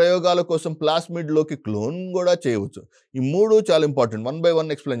తదుపరి ప్రయోగాల కోసం ప్లాస్మిడ్లోకి క్లోన్ కూడా చేయవచ్చు. ఈ 3 చాలా ఇంపార్టెంట్. 1 by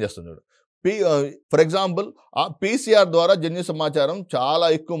 1 ఎక్స్ప్లెయిన్ చేస్తున్నాడు. ఫర్ ఎగ్జాంపుల్ ఆ పీసీఆర్ ద్వారా జన్యు సమాచారం చాలా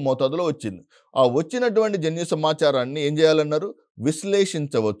ఎక్కువ మోతాదులో వచ్చింది. ఆ వచ్చినటువంటి జన్యు సమాచారాన్ని ఏం చేయాలన్నారు?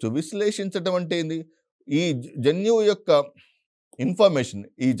 విశ్లేషించవచ్చు. విశ్లేషించటం అంటే ఏంది? ఈ జన్యువు యొక్క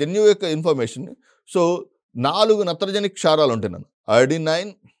ఇన్ఫర్మేషన్ సో 4 నత్రజని క్షారాలు ఉంటాయి నన్ను.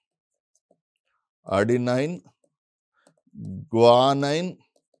 Adenine, guanine,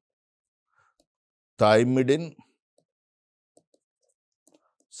 thymidine,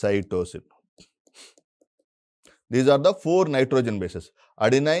 cytosine. These are the 4 nitrogen bases.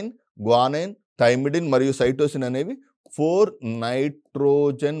 Adenine, guanine, thymidine మరియు సైటోసిన్ అనేవి 4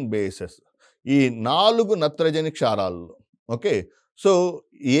 నైట్రోజన్ బేసెస్. ఈ 4 నత్రజని క్షారాల్లో ఓకే. సో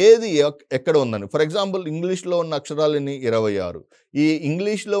ఏది ఎక్కడ ఉందని, ఫర్ ఎగ్జాంపుల్ ఇంగ్లీష్లో ఉన్న అక్షరాలని 26. ఈ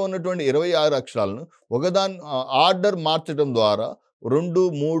ఇంగ్లీష్లో ఉన్నటువంటి 26 అక్షరాలను ఒకదాని ఆర్డర్ మార్చడం ద్వారా 2,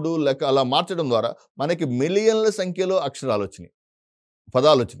 3 లెక్క అలా మార్చడం ద్వారా మనకి మిలియన్ల సంఖ్యలో అక్షరాలు వచ్చినాయి,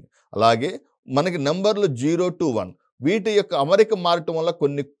 పదాలు వచ్చినాయి. అలాగే మనకి నెంబర్లు 0 to 1 వీటి యొక్క అమరిక మారటం వల్ల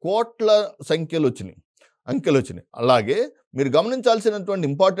కొన్ని కోట్ల సంఖ్యలు వచ్చినాయి, అంకెలు వచ్చినాయి. అలాగే మీరు గమనించాల్సినటువంటి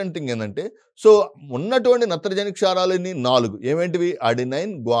ఇంపార్టెంట్ థింగ్ ఏంటంటే, సో ఉన్నటువంటి నత్రజని క్షారాలని 4 ఏమేంటివి?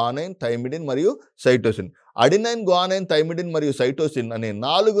 అడినైన్, గ్వానైన్, థైమిడిన్ మరియు సైటోసిన్. అడినైన్, గ్వానైన్, థైమిడిన్ మరియు సైటోసిన్ అనే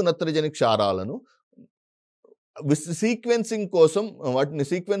 4 నత్రజని క్షారాలను సీక్వెన్సింగ్ కోసం, వాటిని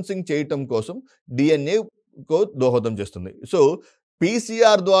సీక్వెన్సింగ్ చేయటం కోసం డిఎన్ఏకు దోహదం చేస్తుంది. సో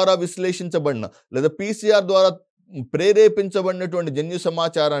పీసీఆర్ ద్వారా విశ్లేషించబడిన లేదా పీసీఆర్ ద్వారా ప్రేరేపించబడినటువంటి జన్యు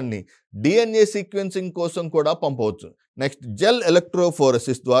సమాచారాన్ని డిఎన్ఏ సీక్వెన్సింగ్ కోసం కూడా పంపవచ్చు. నెక్స్ట్ జెల్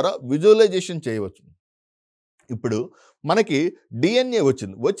ఎలక్ట్రోఫోరెసిస్ ద్వారా విజువలైజేషన్ చేయవచ్చు. ఇప్పుడు మనకి డిఎన్ఏ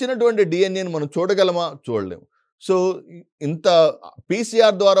వచ్చినటువంటి డిఎన్ఏను మనం చూడగలమా? చూడలేము. సో ఇంత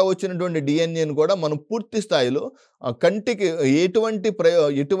పీసీఆర్ ద్వారా వచ్చినటువంటి డిఎన్ఏను కూడా మనం పూర్తి స్థాయిలో కంటికి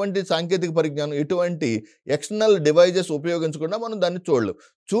ఎటువంటి సాంకేతిక పరిజ్ఞానం, ఎటువంటి ఎక్స్టర్నల్ డివైజెస్ ఉపయోగించకుండా మనం దాన్ని చూడలేము.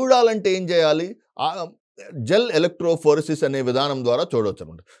 చూడాలంటే ఏం చేయాలి? జెల్ ఎలక్ట్రోఫోరెసిస్ అనే విధానం ద్వారా చూడవచ్చు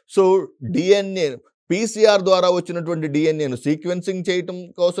అనమాట. సో డిఎన్ఏ పీసీఆర్ ద్వారా వచ్చినటువంటి డిఎన్ఏను సీక్వెన్సింగ్ చేయటం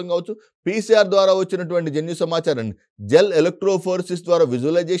కోసం కావచ్చు, పీసీఆర్ ద్వారా వచ్చినటువంటి జన్యు సమాచారాన్ని జెల్ ఎలక్ట్రోఫోరెసిస్ ద్వారా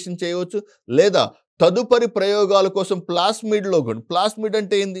విజువలైజేషన్ చేయవచ్చు, లేదా తదుపరి ప్రయోగాల కోసం ప్లాస్మిడ్లో కూడా. ప్లాస్మిడ్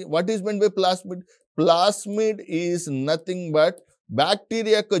అంటే ఏంది? What is meant by plasmid? Plasmid is nothing but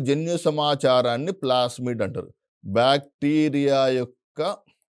bacteria యొక్క జన్యు సమాచారాన్ని ప్లాస్మిడ్ అంటారు. బ్యాక్టీరియా యొక్క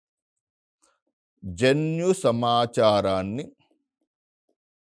జన్యు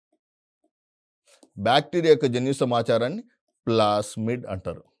సమాచారాన్ని ప్లాస్మిడ్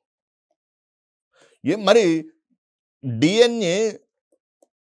అంటారు. మరి డిఎన్ఏ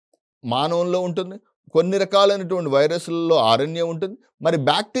మానవుల్లో ఉంటుంది, కొన్ని రకాలైనటువంటి వైరస్లలో ఆర్ఎన్ఏ ఉంటుంది. మరి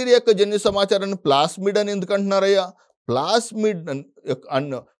బ్యాక్టీరియా యొక్క జన్యు సమాచారాన్ని ప్లాస్మిడ్ అని ఎందుకు అంటున్నారయ్యా? ప్లాస్మిడ్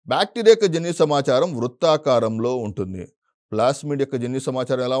బ్యాక్టీరియా యొక్క జన్యు సమాచారం వృత్తాకారంలో ఉంటుంది. ప్లాస్మిడ్ యొక్క జన్యు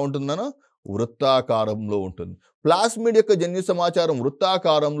సమాచారం ఎలా ఉంటుందనో వృత్తాకారంలో ఉంటుంది. ప్లాస్మిడ్ యొక్క జన్యు సమాచారం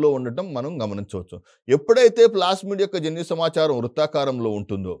వృత్తాకారంలో ఉండటం మనం గమనించవచ్చు. ఎప్పుడైతే ప్లాస్మిడ్ యొక్క జన్యు సమాచారం వృత్తాకారంలో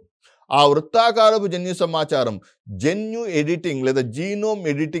ఉంటుందో, ఆ వృత్తాకారపు జన్యు సమాచారం జన్యు ఎడిటింగ్ లేదా జీనోమ్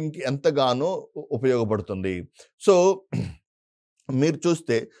ఎడిటింగ్కి ఎంతగానో ఉపయోగపడుతుంది. సో మీరు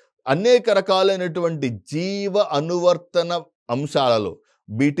చూస్తే అనేక రకాలైనటువంటి జీవ అనువర్తన అంశాలలో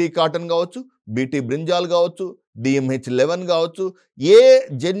బీటీ కాటన్ కావచ్చు, బీటీ బ్రింజాల్ కావచ్చు, DMH11 కావచ్చు, ఏ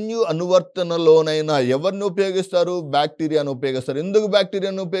జన్యు అనువర్తనలోనైనా ఎవరిని ఉపయోగిస్తారు? బ్యాక్టీరియాను ఉపయోగిస్తారు. ఎందుకు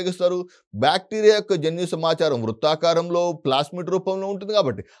బ్యాక్టీరియాను ఉపయోగిస్తారు? బ్యాక్టీరియా యొక్క జన్యు సమాచారం వృత్తాకారంలో ప్లాస్మిడ్ రూపంలో ఉంటుంది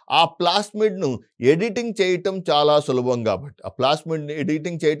కాబట్టి, ఆ ప్లాస్మిడ్ను ఎడిటింగ్ చేయటం చాలా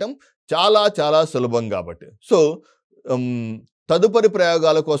సులభం కాబట్టి, సో తదుపరి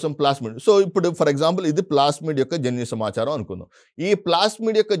ప్రయోగాల కోసం ప్లాస్మిడ్. సో ఇప్పుడు ఫర్ ఎగ్జాంపుల్ ఇది ప్లాస్మిడ్ యొక్క జన్యు సమాచారం అనుకుందాం. ఈ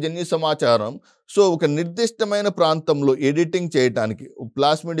ప్లాస్మిడ్ యొక్క జన్యు సమాచారం సో ఒక నిర్దిష్టమైన ప్రాంతంలో ఎడిటింగ్ చేయడానికి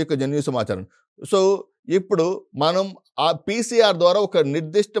ప్లాస్మిడ్ యొక్క జన్యు సమాచారం. సో ఇప్పుడు మనం ఆ పీసీఆర్ ద్వారా ఒక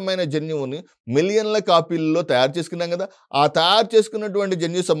నిర్దిష్టమైన జన్యువుని మిలియన్ల కాపీల్లో తయారు చేసుకున్నాం కదా. ఆ తయారు చేసుకున్నటువంటి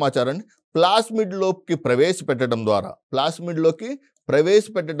జన్యు సమాచారాన్ని ప్లాస్మిడ్లోకి ప్రవేశపెట్టడం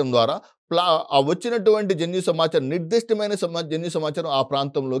ద్వారా ఆ వచ్చినటువంటి జన్యు సమాచారం నిర్దిష్టమైన జన్యు సమాచారం ఆ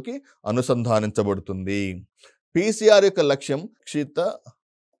ప్రాంతంలోకి అనుసంధానించబడుతుంది. పీసీఆర్ యొక్క లక్ష్యం క్షిత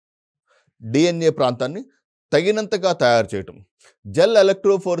డిఎన్ఏ ప్రాంతాన్ని తగినంతగా తయారు చేయటం. జెల్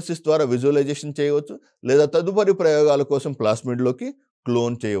ఎలక్ట్రోఫోరెసిస్ ద్వారా విజువలైజేషన్ చేయవచ్చు, లేదా తదుపరి ప్రయోగాల కోసం ప్లాస్మిడ్లోకి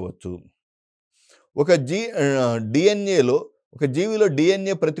క్లోన్ చేయవచ్చు. ఒక జీవిలో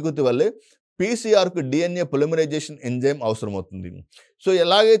డిఎన్ఏ ప్రతికృతి వల్లే పీసీఆర్కు డిఎన్ఏ పొలిమరైజేషన్ ఎంజైమ్ అవసరమవుతుంది. సో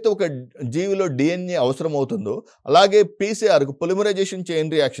ఎలాగైతే ఒక జీవిలో డిఎన్ఏ అవసరం అవుతుందో అలాగే పీసీఆర్కు పొలిమరైజేషన్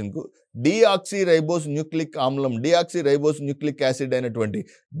చైన్ రియాక్షన్కు డిఆక్సిరైబోస్ న్యూక్లిక్ ఆమ్లం, డిఆక్సిరైబోస్ న్యూక్లిక్ యాసిడ్ అయినటువంటి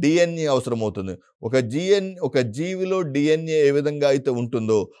డిఎన్ఏ అవసరమవుతుంది. ఒక జీవిలో డిఎన్ఏ ఏ విధంగా అయితే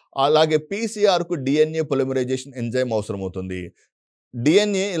ఉంటుందో అలాగే పీసీఆర్కు డిఎన్ఏ పొలిమరైజేషన్ ఎంజైమ్ అవసరమవుతుంది.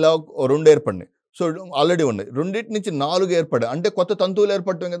 డిఎన్ఏ ఇలా 2 ఏర్పడినాయి. సో ఆల్రెడీ ఉన్నాయి. 2 నుంచి 4 ఏర్పడాయి. అంటే కొత్త తంతువులు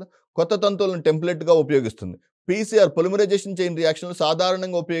ఏర్పడటం కదా. కొత్త తంతువులను టెంప్లెట్గా ఉపయోగిస్తుంది. పీసీఆర్ పొలిమరైజేషన్ చైన్ రియాక్షన్లో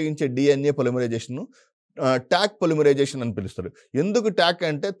సాధారణంగా ఉపయోగించే డిఎన్ఏ పొలిమరైజేషన్ను టాక్ పొలిమరైజేషన్ అని పిలుస్తారు. ఎందుకు టాక్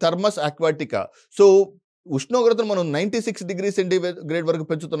అంటే థర్మస్ ఆక్వాటికా. సో ఉష్ణోగ్రతను మనం 96 డిగ్రీ సెంటీగ్రేడ్ వరకు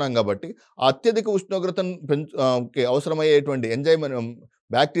పెంచుతున్నాం కాబట్టి ఆ అత్యధిక ఉష్ణోగ్రతను అవసరమయ్యేటువంటి ఎంజైమ్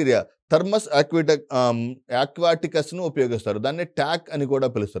బ్యాక్టీరియా థర్మస్ ఆక్వాటికస్ను ఉపయోగిస్తారు. దాన్ని టాక్ అని కూడా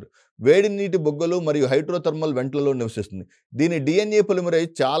పిలుస్తారు. వేడి నీటి బొగ్గలు మరియు హైడ్రోథర్మల్ వెంట్లలో నివసిస్తుంది. దీని డిఎన్ఏ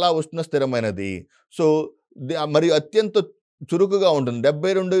పొలిమరైజ్ చాలా ఉష్ణ స్థిరమైనది. సో మరియు అత్యంత చురుకుగా ఉంటుంది.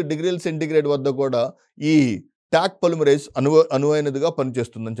 72 డిగ్రీల సెంటీగ్రేడ్ వద్ద కూడా ఈ టాక్ పొలిమరైజ్ అనువైనదిగా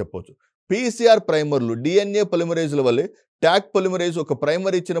పనిచేస్తుందని చెప్పవచ్చు. పీసీఆర్ ప్రైమర్లు డిఎన్ఏ పొలిమరైజ్ల వల్లే టాక్ పొలిమరైజ్ ఒక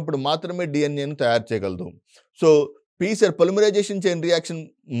ప్రైమర్ ఇచ్చినప్పుడు మాత్రమే డిఎన్ఏను తయారు చేయగలదు. So PCR polymerization chain reaction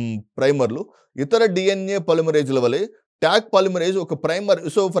ప్రైమర్లు ఇతర డిఎన్ఏ పొలిమరైజ్ల వలె టాక్ పాలిమరేజ్ ఒక ప్రైమర్.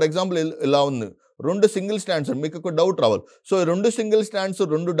 సో ఫర్ ఎగ్జాంపుల్ ఇలా ఉంది, 2 సింగిల్ స్టాండ్స్. మీకు ఒక డౌట్ రావాలి, so 2 single stands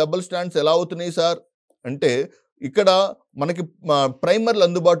 2 double stands ఎలా అవుతున్నాయి సార్ అంటే, ఇక్కడ మనకి ప్రైమర్లు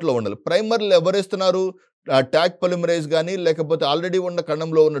అందుబాటులో ఉండాలి. ప్రైమర్లు ఎవరేస్తున్నారు? టాక్ పాలిమరేజ్ కానీ లేకపోతే ఆల్రెడీ ఉన్న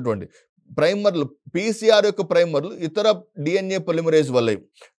కణంలో ఉన్నటువంటి ప్రైమర్లు. పీసీఆర్ యొక్క ప్రైమర్లు ఇతర డిఎన్ఏ పొలిమరేజ్ వల్ల.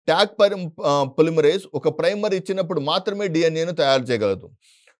 టాక్ పొలిమరేజ్ ఒక ప్రైమర్ ఇచ్చినప్పుడు మాత్రమే డిఎన్ఏను తయారు చేయగలదు.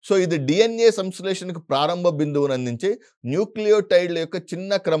 సో ఇది డిఎన్ఏ సంశ్లేషణకు ప్రారంభ బిందువును అందించే న్యూక్లియోటైడ్ల యొక్క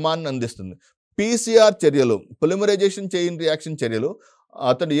చిన్న క్రమాన్ని అందిస్తుంది. పీసీఆర్ చర్యలు, పొలిమరైజేషన్ చైన్ రియాక్షన్ చర్యలు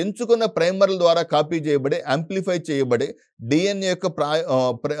అతను ఎంచుకున్న ప్రైమర్ల ద్వారా కాపీ చేయబడే, యాంప్లిఫై చేయబడే డిఎన్ఏ యొక్క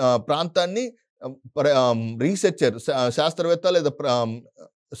ప్రాంతాన్ని రీసెర్చర్, శాస్త్రవేత్త లేదా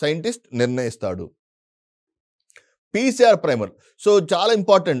సైంటిస్ట్ నిర్ణయిస్తాడు. పీసీఆర్ ప్రైమర్ సో చాలా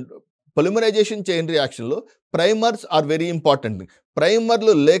important. Polymerization chain రియాక్షన్లో primers are very important.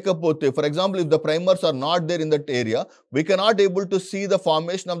 ప్రైమర్లు లేకపోతే, for example if the primers are not there in that area, we cannot able to see the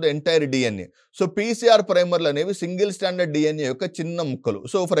formation of the entire DNA. So PCR ప్రైమర్లు అనేవి single standard DNA యొక్క చిన్న ముక్కలు.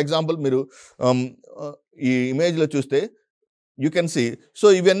 So for example మీరు ఈ ఇమేజ్లో చూస్తే you can see, so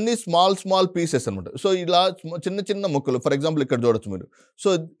ఇవన్నీ small pieces అనమాట. సో ఇలా చిన్న ముక్కలు, ఫర్ ఎగ్జాంపుల్ ఇక్కడ చూడొచ్చు మీరు. సో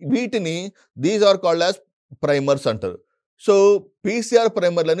వీటిని these are called as primers అంటారు. సో పీసీఆర్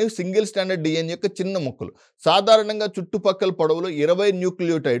ప్రైమర్లు అనేవి సింగిల్ స్టాండర్డ్ డిఎన్ఏ యొక్క చిన్న ముక్కలు. సాధారణంగా చుట్టుపక్కల పొడవులో 20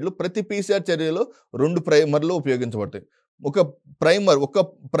 న్యూక్లియోటైడ్లు ప్రతి పీసీఆర్ చర్యలో 2 ప్రైమర్లు ఉపయోగించబడతాయి. ఒక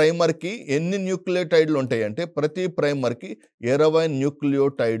ప్రైమర్కి ఎన్ని న్యూక్లియోటైడ్లు ఉంటాయి అంటే, ప్రతి ప్రైమర్కి 20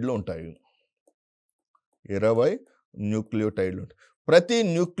 న్యూక్లియోటైడ్లు ఉంటాయి. 20 న్యూక్లియోటైడ్లు ఉంటాయి. ప్రతి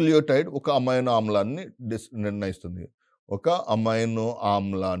న్యూక్లియోటైడ్ ఒక అమైనో ఆమ్లాన్ని నిర్ణయిస్తుంది. ఒక అమైనో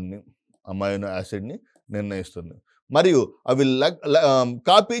యాసిడ్ని నిర్ణయిస్తుంది. మరియు అవి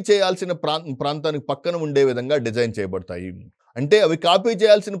కాపీ చేయాల్సిన ప్రాంతానికి పక్కన ఉండే విధంగా డిజైన్ చేయబడతాయి. అంటే అవి కాపీ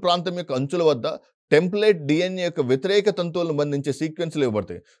చేయాల్సిన ప్రాంతం యొక్క అంచుల వద్ద టెంప్లెట్ డిఎన్ఏ యొక్క వ్యతిరేక తంతువులను బంధించే సీక్వెన్స్లు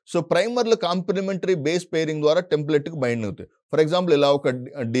ఇవ్వబడతాయి. సో ప్రైమర్లు కాంప్లిమెంటరీ బేస్ పేరింగ్ ద్వారా టెంప్లెట్కి బైండ్ అవుతాయి. ఫర్ ఎగ్జాంపుల్ ఇలా ఒక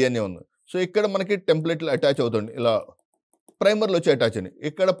డిఎన్ఏ ఉంది. సో ఇక్కడ మనకి టెంప్లెట్లు అటాచ్ అవుతుంది. ఇలా ప్రైమర్లు వచ్చి అటాచ్ అయినాయి,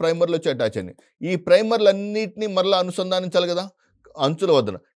 ఇక్కడ ప్రైమర్లు వచ్చి అటాచ్ అయినాయి. ఈ ప్రైమర్లు అన్నింటినీ మరలా అనుసంధానించాలి కదా అంచుల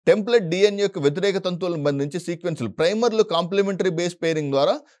వద్ద. టెంప్లెట్ డిఎన్ఏ యొక్క వ్యతిరేక తంతువులను బంధించి సీక్వెన్స్లు ప్రైమర్లు కాంప్లిమెంటరీ బేస్ పేరింగ్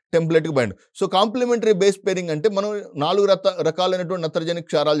ద్వారా టెంప్లెట్కి bind. So complementary base pairing అంటే మనం 4 రకాలైనటువంటి నత్రజని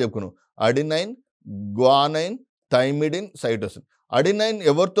క్షారాలు చెప్పుకున్నాం. Adenine, guanine, thymidine, cytosine. Adenine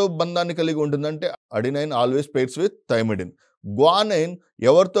ఎవరితో బంధాన్ని కలిగి ఉంటుందంటే, adenine always pairs with thymidine. Guanine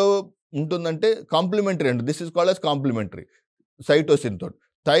ఎవరితో ఉంటుందంటే కాంప్లిమెంటరీ అంటే, this is called as complementary సైటోసిన్తో.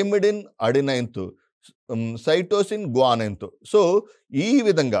 Thymidine అడినైన్తో, cytosine గ్వానైన్తో. So ఈ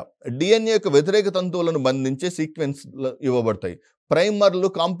విధంగా డిఎన్ఏ యొక్క వ్యతిరేక తంతువులను బంధించే సీక్వెన్స్ ఇవ్వబడతాయి. ప్రైమర్లు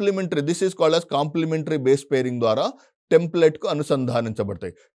complementary, this is called as complementary base pairing ద్వారా టెంప్లెట్కు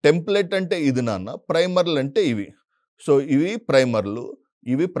అనుసంధానించబడతాయి. టెంప్లెట్ అంటే ఇది నాన్న, ప్రైమర్లు అంటే ఇవి. సో ఇవి ప్రైమర్లు,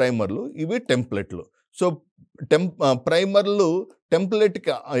 ఇవి టెంప్లెట్లు. సో ప్రైమర్లు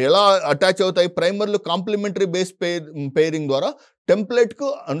టెంప్లెట్కి ఎలా అటాచ్ అవుతాయి? ప్రైమర్లు కాంప్లిమెంటరీ బేస్ పేరింగ్ ద్వారా టెంప్లెట్కు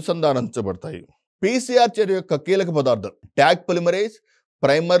అనుసంధానించబడతాయి. పీసీఆర్ చర్య యొక్క కీలక పదార్థాలు tag polymerase,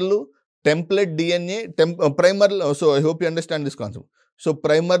 ప్రైమర్లు, template DNA, ప్రైమర్లు. So I hope you understand this concept. So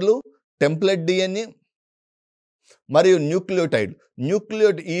ప్రైమర్లు, template DNA, మరియు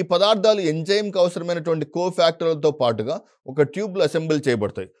ఈ పదార్థాలు ఎంజైమ్కి అవసరమైనటువంటి కోఫాక్టర్లతో పాటుగా ఒక ట్యూబ్లో అసెంబుల్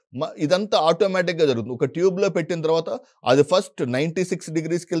చేయబడతాయి. ఇదంతా ఆటోమేటిక్గా జరుగుతుంది. ఒక ట్యూబ్లో పెట్టిన తర్వాత అది ఫస్ట్ 96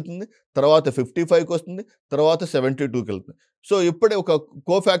 డిగ్రీస్కి వెళ్తుంది, తర్వాత 55కి వస్తుంది, తర్వాత 72కి వెళ్తుంది. సో ఇప్పుడే ఒక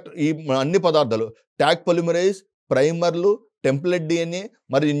కోఫాక్టర్ ఈ అన్ని పదార్థాలు ట్యాగ్ పొలిమరేజ్, ప్రైమర్లు, టెంప్లెట్ డిఎన్ఏ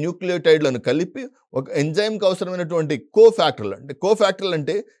మరియు న్యూక్లియోటైడ్లను కలిపి ఒక ఎంజైమ్కి అవసరమైనటువంటి కోఫాక్టర్లు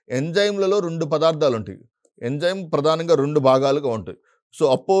అంటే ఎంజైమ్లలో 2 పదార్థాలు ఉంటాయి. ఎంజైమ్ ప్రధానంగా 2 భాగాలుగా ఉంటాయి. సో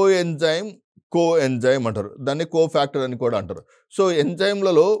అపో ఎంజైమ్, కో ఎంజైమ్ అంటారు. దాన్ని కోఫాక్టర్ అని కూడా అంటారు. సో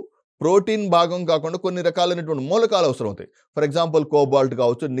ఎంజైమ్లలో ప్రోటీన్ భాగం కాకుండా కొన్ని రకాలైనటువంటి మూలకాలు అవసరం అవుతాయి. ఫర్ ఎగ్జాంపుల్ కోబాల్ట్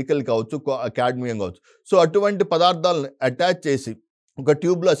కావచ్చు, నికెల్ కావచ్చు, కాడ్మియం కావచ్చు. సో అటువంటి పదార్థాలను అటాచ్ చేసి ఒక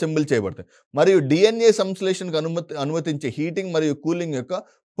ట్యూబ్లో అసెంబుల్ చేయబడతాయి. మరియు డిఎన్ఏ సంశ్లేషణకు అనుమతించే హీటింగ్ మరియు కూలింగ్ యొక్క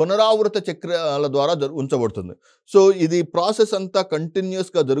పునరావృత చక్రాల ద్వారా ఉంచబడుతుంది. సో ఇది ప్రాసెస్ అంతా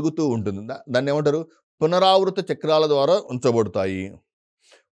కంటిన్యూస్గా జరుగుతూ ఉంటుంది. దాన్ని ఏమంటారు? పునరావృత చక్రాల ద్వారా ఉంచబడతాయి.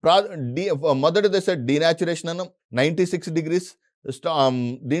 మొదటి దశ డీనాచురేషన్ అన్న 96 డిగ్రీస్.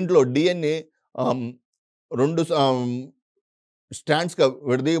 దీంట్లో డిఎన్ఏ 2 స్టాండ్స్గా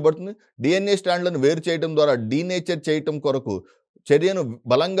విడదీయబడుతుంది. డిఎన్ఏ స్టాండ్లను వేరు చేయడం ద్వారా డీనేచర్ చేయటం కొరకు చర్యను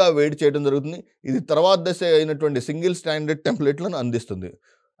బలంగా వేడి చేయడం జరుగుతుంది. ఇది తర్వాత దశ అయినటువంటి సింగిల్ స్టాండర్డ్ టెంప్లెట్లను అందిస్తుంది.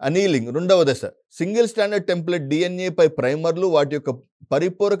 అనీలింగ్ రెండవ దశ. సింగిల్ స్టాండర్డ్ టెంప్లెట్ డిఎన్ఏపై ప్రైమర్లు వాటి యొక్క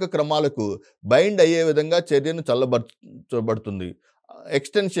పరిపూరక క్రమాలకు బైండ్ అయ్యే విధంగా చర్యను చల్లబడుతుంది.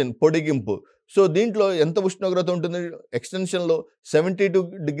 ఎక్స్టెన్షన్ పొడిగింపు. సో దీంట్లో ఎంత ఉష్ణోగ్రత ఉంటుంది? ఎక్స్టెన్షన్లో 72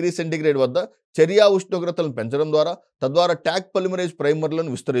 డిగ్రీ సెంటీగ్రేడ్ వద్ద చర్యా ఉష్ణోగ్రతలను పెంచడం ద్వారా తద్వారా ట్యాగ్ పొలిమరేజ్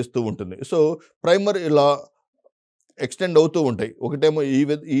ప్రైమర్లను విస్తరిస్తూ ఉంటుంది. సో ప్రైమర్ ఇలా ఎక్స్టెండ్ అవుతూ ఉంటాయి. ఒకటేమో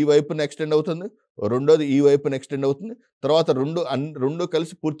ఈ వైపున ఎక్స్టెండ్ అవుతుంది, రెండోది ఈ వైపున ఎక్స్టెండ్ అవుతుంది, తర్వాత రెండు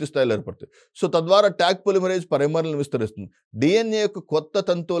కలిసి పూర్తి స్థాయిలో ఏర్పడతాయి. సో తద్వారా ట్యాగ్ పొలిమరేజ్ ప్రైమర్లను విస్తరిస్తుంది. డిఎన్ఏ యొక్క కొత్త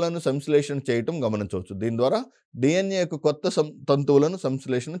తంతువులను సంశ్లేషణ చేయటం గమనించవచ్చు. దీని ద్వారా డిఎన్ఏ యొక్క కొత్త తంతువులను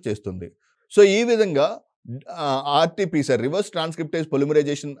సంశ్లేషణ చేస్తుంది. సో ఈ విధంగా RTPCR reverse transcriptase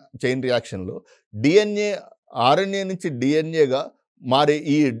polymerization chain రియాక్షన్లో DNA RNA నుంచి డిఎన్ఏగా మారే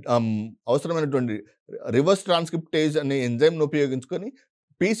ఈ అవసరమైనటువంటి రివర్స్ ట్రాన్స్క్రిప్టేజ్ అనే ఎంజైమ్ను ఉపయోగించుకొని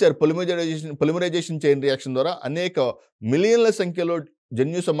పీసీఆర్ పొలిమరైజేషన్ చైన్ రియాక్షన్ ద్వారా అనేక మిలియన్ల సంఖ్యలో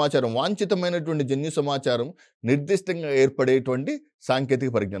జన్యు సమాచారం, వాంఛితమైనటువంటి జన్యు సమాచారం నిర్దిష్టంగా ఏర్పడేటువంటి సాంకేతిక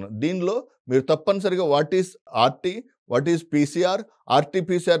పరిజ్ఞానం. దీనిలో మీరు తప్పనిసరిగా what is RT, what is PCR,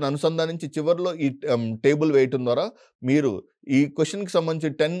 ఆర్టీపీసీఆర్ని అనుసంధానించి చివరిలో ఈ టేబుల్ వేయటం ద్వారా మీరు ఈ క్వశ్చన్కి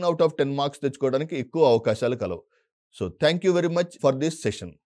సంబంధించి 10 out of 10 మార్క్స్ తెచ్చుకోవడానికి ఎక్కువ అవకాశాలు కలవు. So thank you very much for this session.